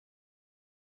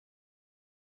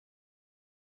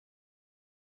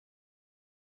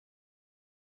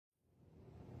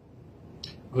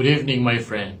Good evening, my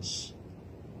friends.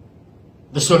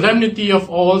 The Solemnity of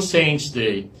All Saints'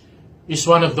 Day is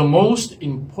one of the most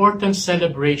important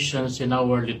celebrations in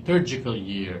our liturgical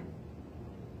year.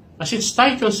 As its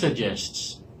title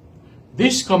suggests,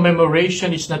 this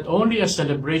commemoration is not only a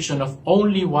celebration of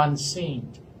only one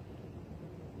saint,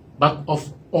 but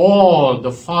of all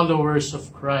the followers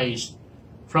of Christ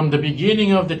from the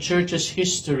beginning of the Church's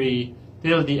history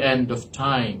till the end of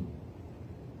time,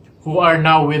 who are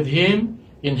now with Him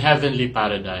in heavenly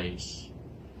paradise.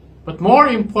 But more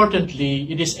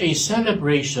importantly, it is a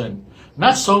celebration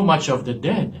not so much of the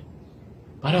dead,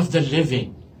 but of the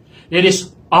living. It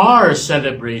is our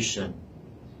celebration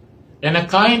and a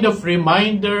kind of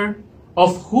reminder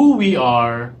of who we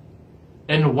are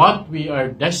and what we are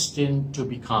destined to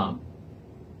become,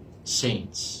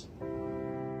 saints.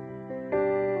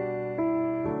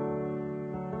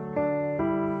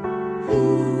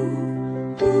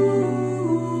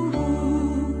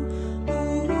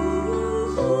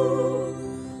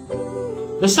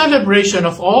 The celebration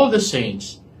of all the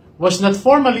saints was not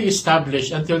formally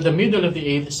established until the middle of the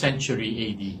 8th century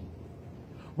AD.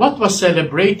 What was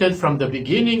celebrated from the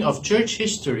beginning of church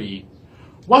history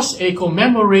was a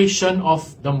commemoration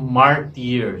of the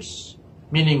martyrs,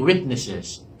 meaning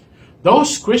witnesses,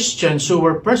 those Christians who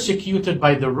were persecuted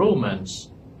by the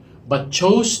Romans but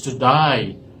chose to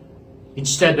die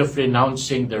instead of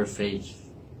renouncing their faith.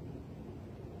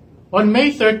 On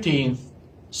May 13th,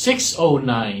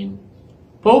 609,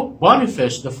 Pope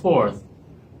Boniface IV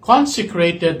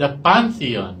consecrated the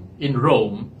Pantheon in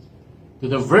Rome to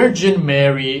the Virgin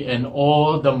Mary and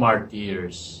all the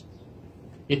martyrs.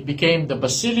 It became the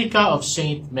Basilica of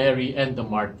Saint Mary and the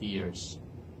Martyrs.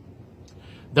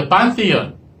 The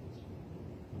Pantheon,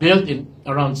 built in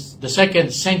around the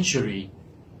 2nd century,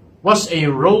 was a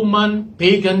Roman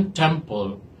pagan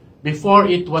temple before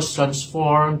it was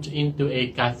transformed into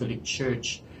a Catholic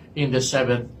church in the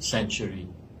 7th century.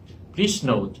 Please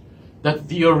note that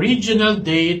the original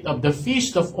date of the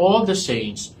Feast of All the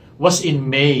Saints was in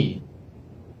May,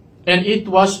 and it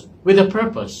was with a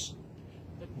purpose.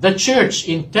 The Church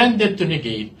intended to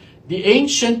negate the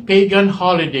ancient pagan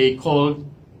holiday called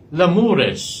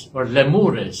Lemures,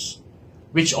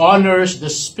 which honors the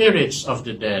spirits of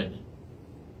the dead.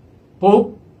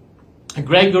 Pope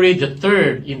Gregory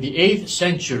III in the 8th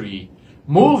century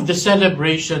moved the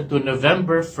celebration to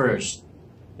November 1st,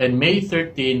 and May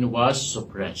 13 was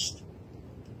suppressed.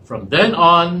 From then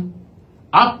on,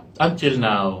 up until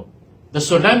now, the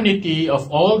Solemnity of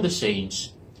All the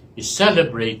Saints is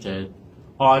celebrated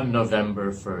on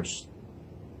November 1st.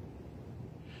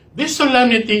 This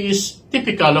solemnity is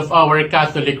typical of our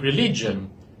Catholic religion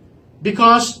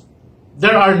because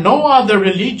there are no other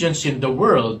religions in the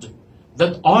world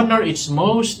that honor its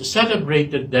most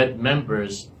celebrated dead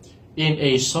members in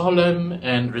a solemn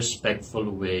and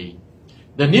respectful way.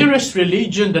 The nearest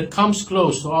religion that comes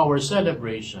close to our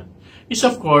celebration is,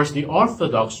 of course, the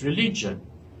Orthodox religion,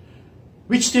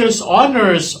 which still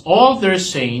honors all their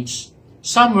saints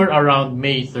somewhere around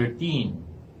May 13,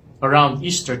 around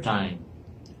Easter time.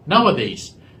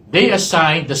 Nowadays, they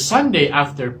assign the Sunday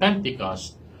after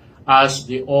Pentecost as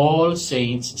the All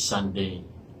Saints Sunday,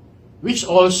 which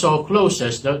also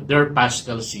closes their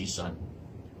Paschal season.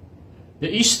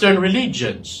 The Eastern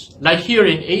religions, like here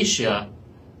in Asia,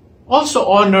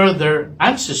 also honor their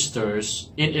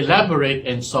ancestors in elaborate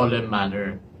and solemn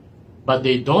manner, but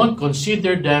they don't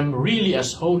consider them really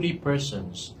as holy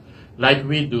persons like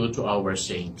we do to our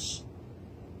saints.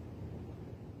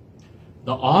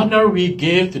 The honor we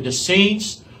give to the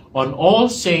saints on All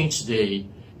Saints' Day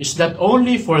is not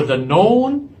only for the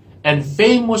known and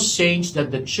famous saints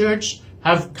that the Church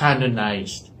have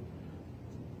canonized.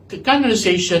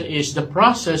 Canonization is the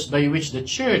process by which the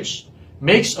Church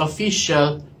makes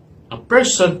official a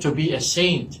person to be a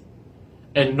saint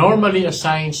and normally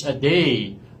assigns a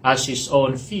day as his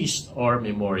own feast or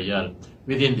memorial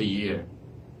within the year.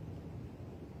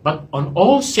 But on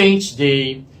All Saints'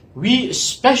 Day, we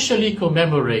especially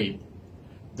commemorate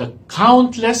the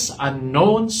countless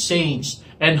unknown saints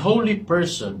and holy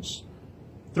persons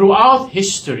throughout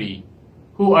history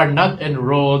who are not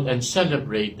enrolled and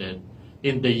celebrated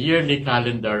in the yearly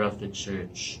calendar of the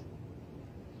Church.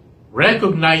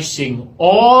 Recognizing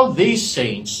all these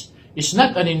saints is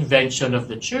not an invention of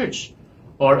the Church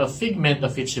or a figment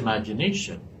of its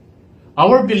imagination.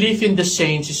 Our belief in the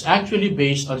saints is actually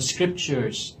based on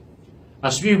scriptures,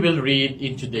 as we will read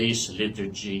in today's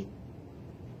liturgy.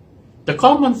 The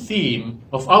common theme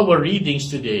of our readings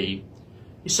today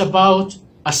is about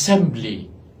assembly,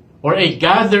 or a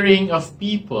gathering of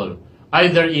people,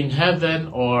 either in heaven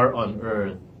or on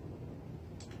earth.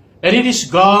 And it is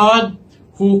God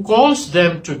who calls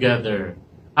them together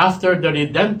after the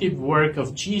redemptive work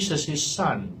of Jesus his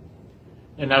Son,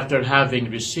 and after having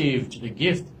received the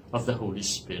gift of the Holy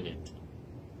Spirit.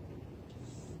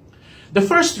 The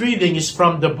first reading is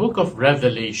from the book of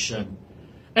Revelation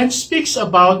and speaks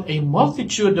about a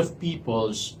multitude of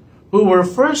peoples who were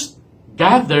first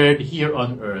gathered here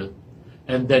on earth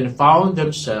and then found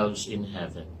themselves in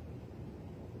heaven.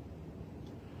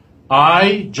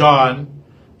 I, John,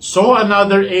 saw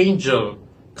another angel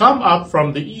come up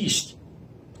from the east,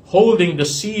 holding the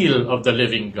seal of the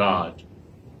living God.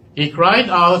 He cried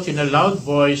out in a loud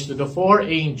voice to the four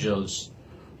angels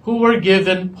who were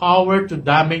given power to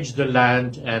damage the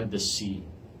land and the sea.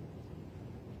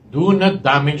 Do not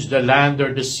damage the land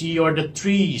or the sea or the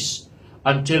trees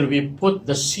until we put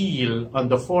the seal on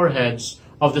the foreheads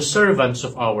of the servants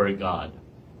of our God.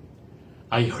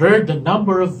 I heard the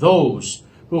number of those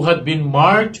who had been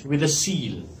marked with a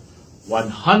seal,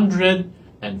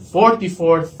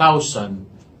 144,000,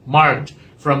 marked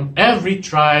from every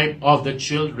tribe of the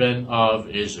children of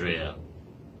Israel.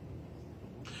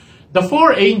 The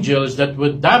four angels that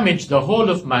would damage the whole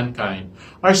of mankind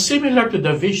are similar to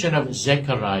the vision of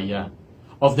Zechariah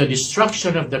of the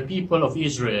destruction of the people of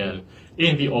Israel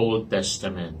in the Old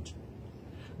Testament.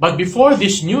 But before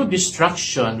this new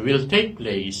destruction will take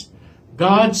place,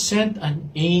 God sent an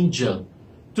angel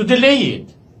to delay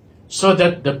it so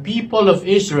that the people of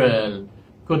Israel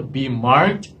could be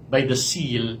marked by the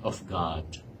seal of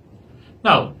God.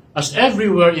 Now, as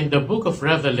everywhere in the book of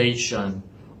Revelation,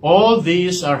 all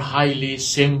these are highly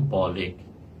symbolic.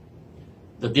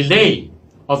 The delay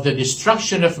of the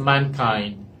destruction of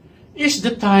mankind is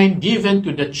the time given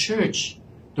to the church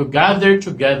to gather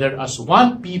together as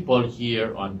one people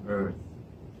here on earth.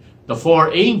 The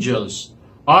four angels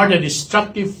are the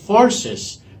destructive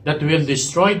forces that will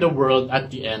destroy the world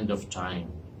at the end of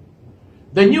time.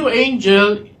 The new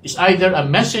angel is either a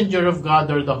messenger of God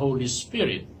or the Holy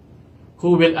Spirit,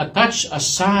 who will attach a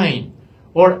sign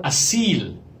or a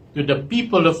seal to the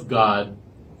people of God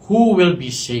who will be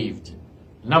saved,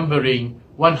 numbering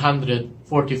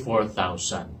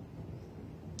 144,000.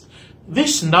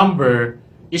 This number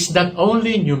is not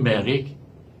only numeric,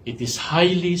 it is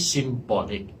highly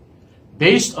symbolic,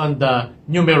 based on the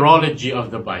numerology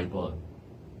of the Bible.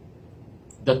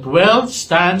 The 12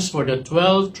 stands for the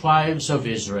 12 tribes of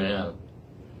Israel,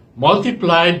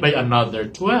 multiplied by another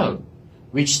 12,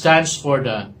 which stands for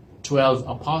the 12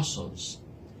 apostles.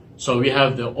 So we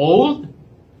have the old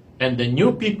and the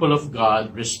new people of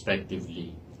God,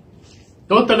 respectively,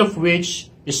 total of which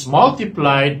is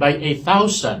multiplied by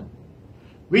 1,000,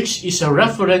 which is a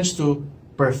reference to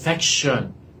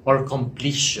perfection or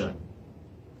completion.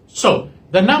 So,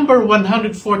 the number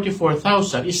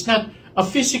 144,000 is not a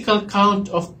physical count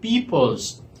of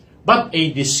peoples, but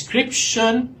a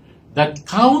description that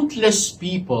countless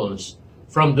peoples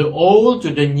from the Old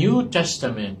to the New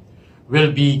Testament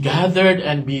will be gathered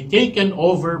and be taken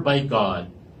over by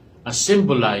God, as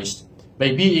symbolized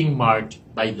by being marked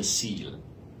by the seal.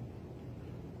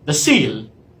 The seal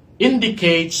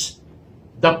indicates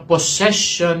the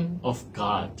possession of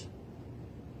God.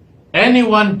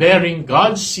 Anyone bearing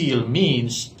God's seal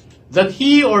means that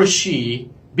he or she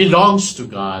belongs to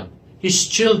God, his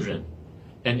children,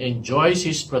 and enjoys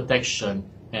his protection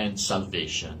and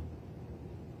salvation.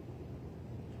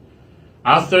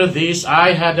 After this,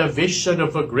 I had a vision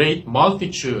of a great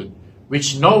multitude,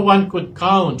 which no one could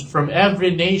count, from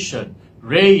every nation,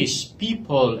 race,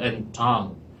 people, and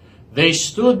tongue. They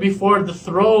stood before the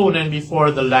throne and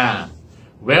before the Lamb,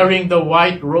 wearing the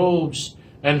white robes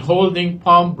and holding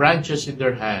palm branches in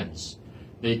their hands.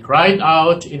 They cried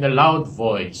out in a loud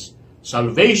voice,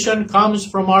 "Salvation comes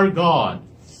from our God,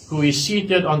 who is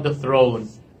seated on the throne,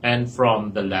 and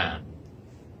from the Lamb."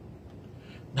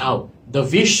 Now, the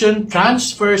vision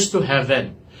transfers to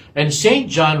heaven, and St.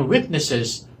 John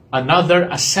witnesses another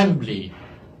assembly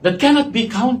that cannot be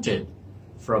counted,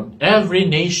 from every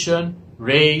nation,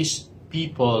 race,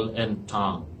 people, and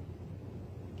tongue,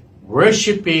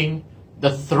 worshipping the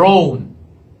throne,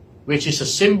 which is a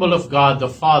symbol of God the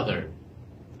Father,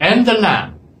 and the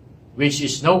Lamb, which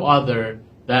is no other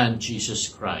than Jesus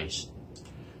Christ.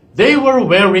 They were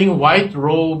wearing white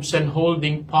robes and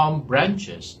holding palm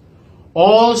branches,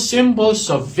 all symbols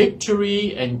of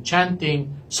victory and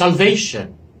chanting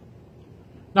salvation.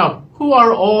 Now, who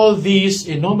are all these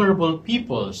innumerable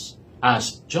peoples?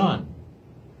 Asked John.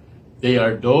 They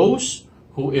are those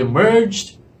who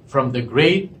emerged from the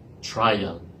great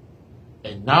trial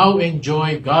and now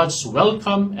enjoy God's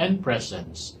welcome and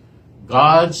presence,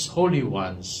 God's holy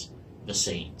ones, the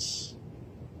saints.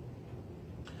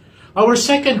 Our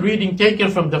second reading, taken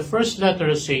from the first letter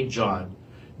of St. John,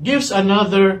 gives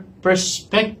another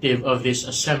perspective of this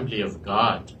assembly of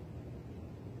God.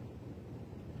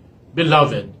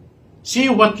 Beloved, see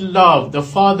what love the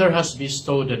Father has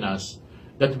bestowed on us,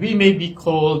 that we may be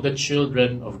called the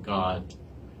children of God.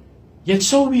 Yet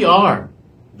so we are.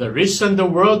 The reason the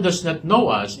world does not know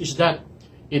us is that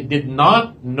it did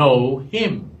not know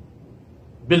Him.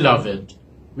 Beloved,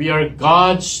 we are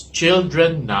God's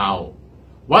children now.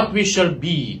 What we shall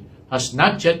be has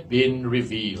not yet been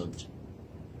revealed.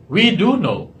 We do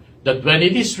know that when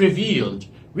it is revealed,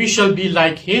 we shall be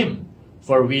like Him,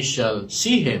 for we shall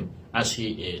see Him as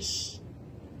He is.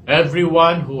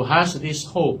 Everyone who has this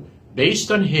hope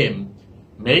based on Him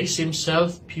makes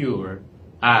himself pure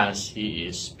as He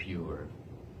is pure.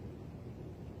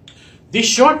 This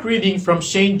short reading from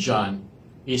St. John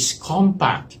is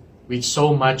compact with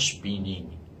so much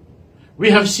meaning.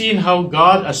 We have seen how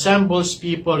God assembles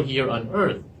people here on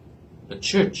earth, the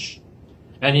church,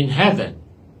 and in heaven,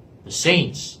 the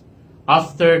saints,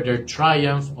 after their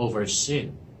triumph over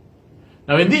sin.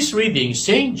 Now in this reading,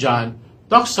 St. John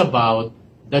talks about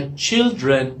the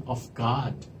children of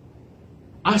God,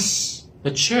 us,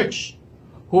 the church,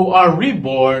 who are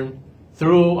reborn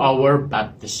through our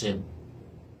baptism.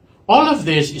 All of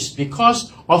this is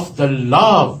because of the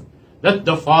love that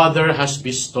the Father has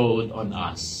bestowed on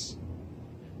us.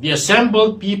 The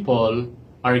assembled people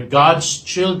are God's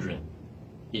children,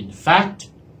 in fact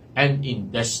and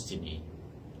in destiny.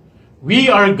 We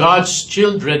are God's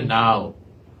children now.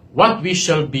 What we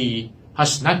shall be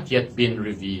has not yet been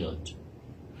revealed.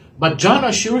 But John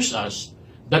assures us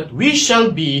that we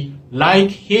shall be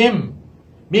like Him,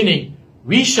 meaning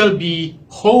we shall be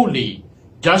holy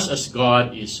just as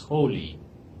God is holy.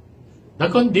 The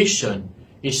condition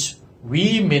is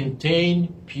we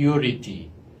maintain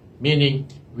purity, meaning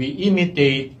we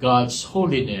imitate God's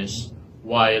holiness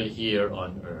while here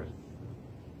on earth.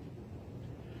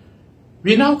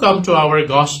 We now come to our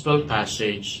Gospel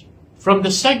passage from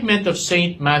the segment of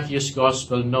St. Matthew's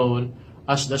Gospel known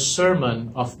as the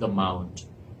Sermon of the Mount.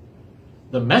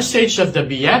 The message of the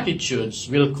Beatitudes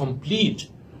will complete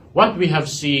what we have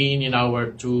seen in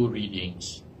our two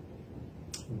readings.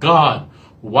 God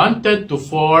wanted to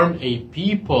form a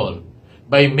people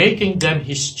by making them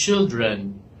His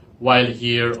children while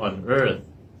here on earth.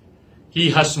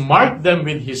 He has marked them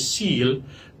with His seal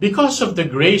because of the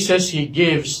graces He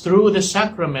gives through the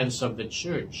sacraments of the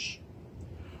Church.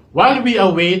 While we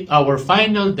await our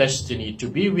final destiny to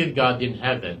be with God in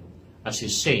heaven as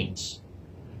His saints,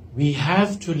 we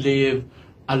have to live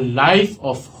a life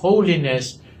of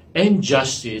holiness and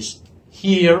justice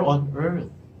here on earth.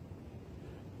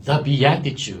 The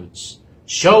Beatitudes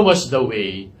show us the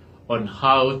way on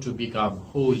how to become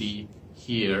holy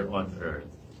here on earth.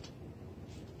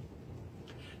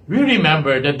 We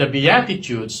remember that the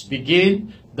Beatitudes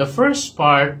begin the first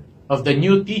part of the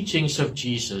new teachings of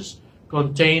Jesus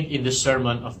contained in the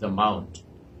Sermon of the Mount,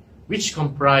 which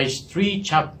comprise 3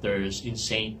 chapters in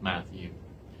St. Matthew.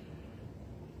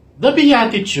 The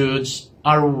Beatitudes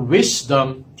are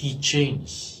wisdom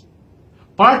teachings,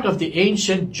 part of the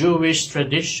ancient Jewish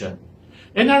tradition,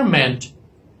 and are meant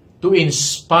to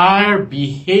inspire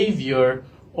behavior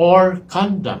or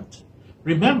conduct.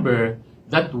 Remember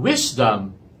that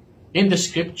wisdom in the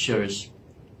Scriptures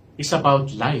is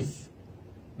about life,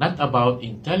 not about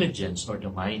intelligence or the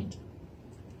mind.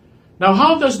 Now,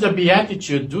 how does the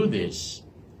Beatitude do this?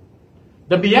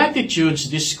 The Beatitudes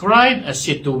describe a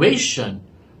situation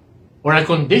or a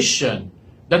condition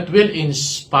that will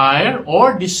inspire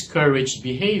or discourage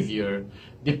behavior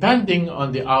depending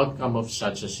on the outcome of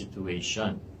such a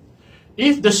situation.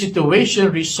 If the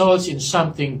situation results in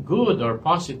something good or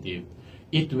positive,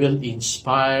 it will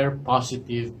inspire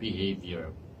positive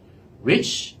behavior,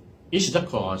 which is the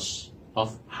cause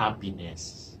of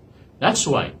happiness. That's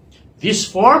why this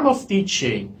form of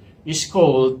teaching is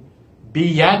called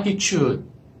beatitude,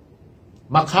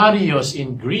 makarios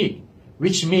in Greek,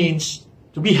 which means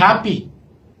to be happy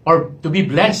or to be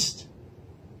blessed.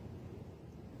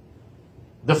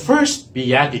 The first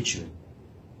beatitude,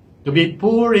 to be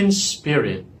poor in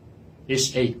spirit,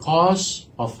 is a cause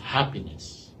of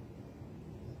happiness.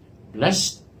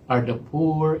 Blessed are the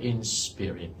poor in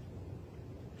spirit,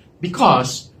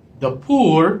 because the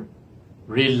poor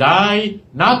rely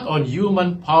not on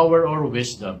human power or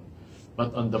wisdom,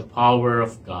 but on the power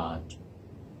of God.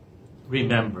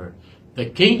 Remember, the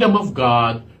kingdom of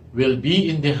God will be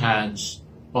in the hands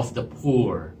of the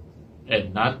poor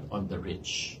and not on the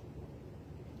rich.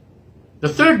 The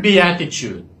third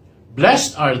beatitude,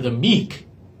 blessed are the meek,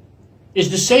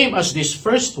 is the same as this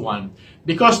first one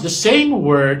because the same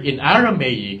word in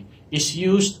Aramaic is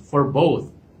used for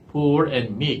both poor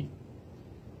and meek.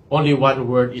 Only one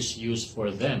word is used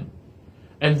for them.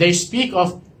 And they speak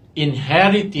of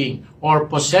inheriting or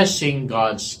possessing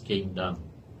God's kingdom.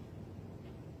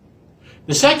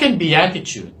 The second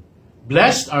beatitude,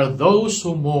 blessed are those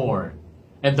who mourn.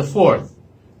 And the fourth,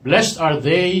 blessed are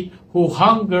they who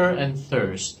hunger and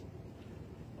thirst,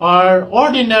 are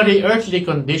ordinary earthly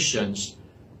conditions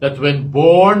that when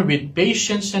borne with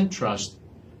patience and trust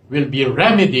will be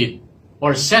remedied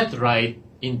or set right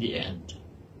in the end.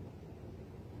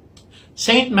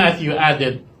 St. Matthew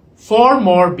added 4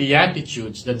 more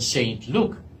beatitudes than St.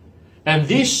 Luke, and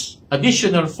these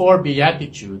additional 4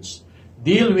 beatitudes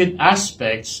deal with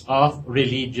aspects of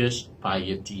religious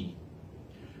piety.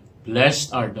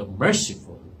 Blessed are the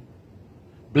merciful.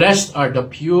 Blessed are the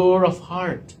pure of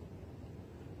heart.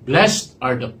 Blessed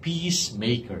are the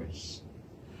peacemakers.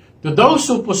 To those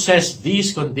who possess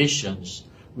these conditions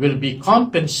will be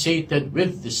compensated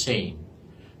with the same,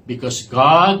 because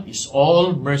God is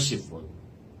all merciful.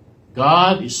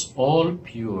 God is all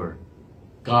pure.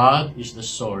 God is the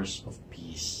source of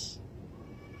peace.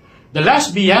 The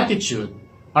last beatitude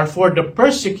are for the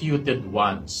persecuted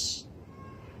ones.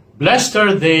 Blessed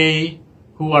are they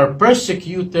who are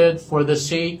persecuted for the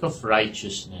sake of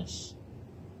righteousness.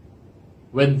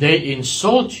 When they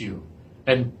insult you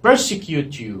and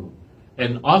persecute you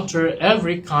and utter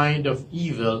every kind of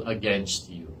evil against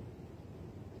you.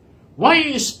 Why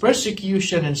is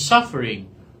persecution and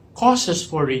suffering causes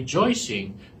for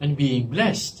rejoicing and being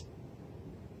blessed?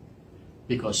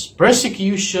 Because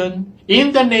persecution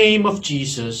in the name of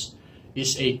Jesus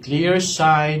is a clear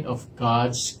sign of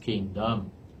God's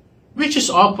kingdom, which is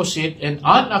opposite and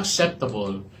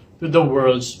unacceptable to the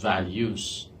world's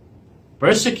values.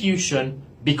 Persecution,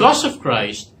 because of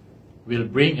Christ, will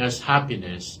bring us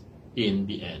happiness in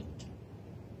the end.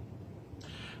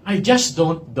 I just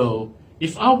don't know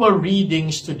if our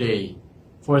readings today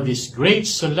for this great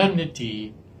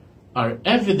solemnity are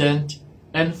evident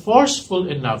and forceful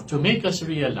enough to make us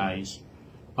realize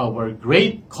our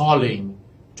great calling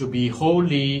to be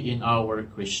holy in our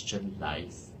Christian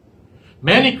life.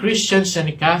 Many Christians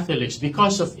and Catholics,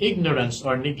 because of ignorance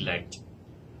or neglect,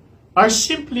 are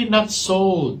simply not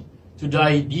sold to the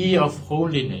idea of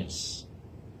holiness.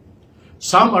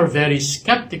 Some are very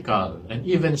skeptical and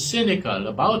even cynical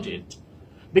about it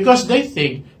because they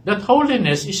think that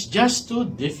holiness is just too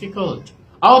difficult,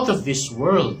 out of this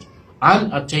world,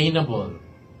 unattainable.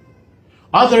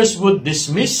 Others would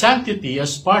dismiss sanctity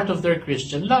as part of their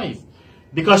Christian life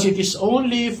because it is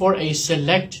only for a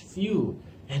select few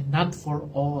and not for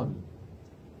all.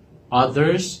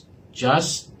 Others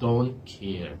just don't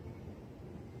care.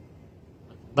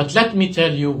 But let me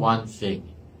tell you one thing.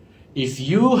 If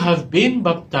you have been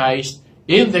baptized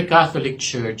in the Catholic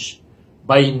Church,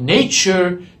 by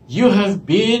nature you have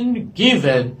been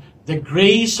given the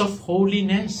grace of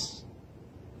holiness.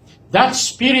 That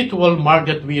spiritual mark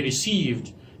that we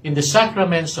received in the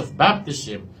sacraments of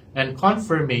baptism and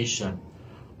confirmation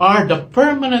are the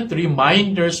permanent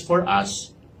reminders for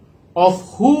us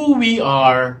of who we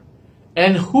are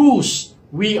and whose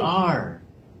we are.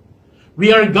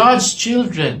 We are God's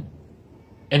children,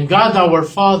 and God our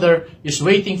Father is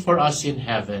waiting for us in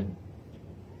heaven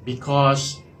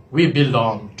because we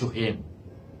belong to Him.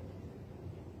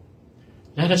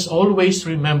 Let us always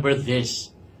remember this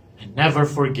and never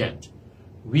forget,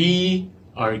 we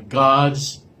are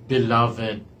God's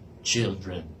beloved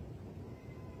children.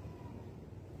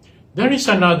 There is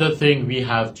another thing we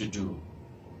have to do.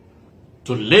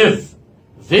 To live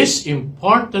this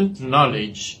important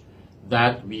knowledge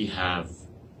that we have,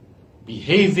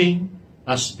 behaving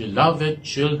as beloved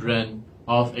children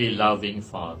of a loving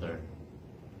Father.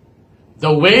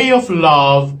 The way of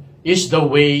love is the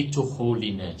way to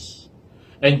holiness.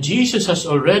 And Jesus has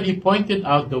already pointed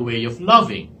out the way of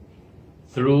loving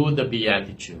through the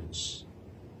Beatitudes.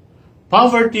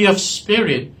 Poverty of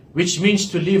spirit, which means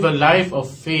to live a life of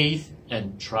faith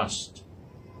and trust.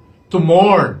 To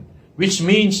mourn, which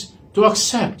means to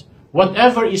accept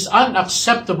whatever is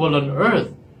unacceptable on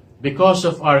earth because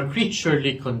of our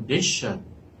creaturely condition,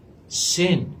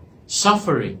 sin,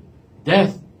 suffering,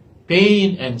 death,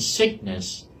 pain and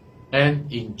sickness,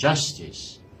 and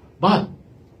injustice, but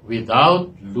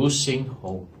without losing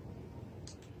hope.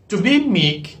 To be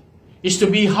meek is to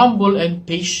be humble and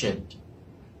patient,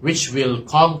 which will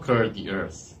conquer the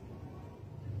earth.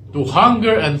 To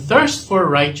hunger and thirst for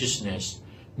righteousness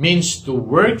means to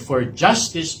work for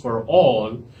justice for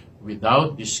all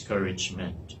without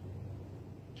discouragement.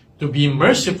 To be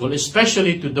merciful,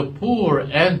 especially to the poor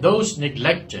and those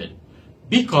neglected,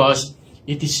 because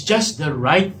it is just the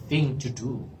right thing to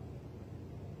do.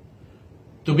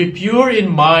 To be pure in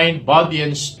mind, body,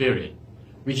 and spirit,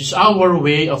 which is our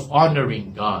way of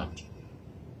honoring God.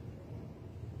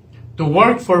 To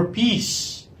work for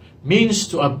peace means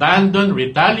to abandon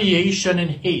retaliation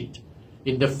and hate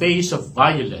in the face of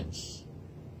violence.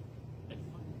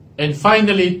 And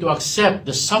finally, to accept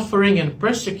the suffering and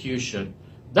persecution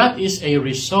that is a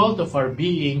result of our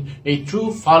being a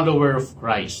true follower of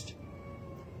Christ.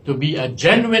 To be a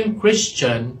genuine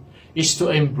Christian is to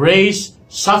embrace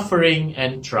suffering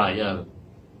and trial.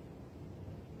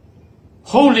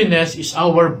 Holiness is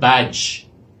our badge,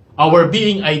 our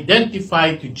being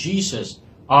identified to Jesus,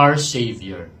 our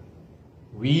Savior.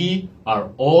 We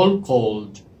are all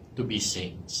called to be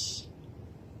saints.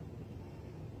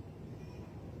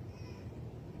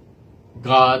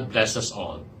 God bless us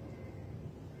all.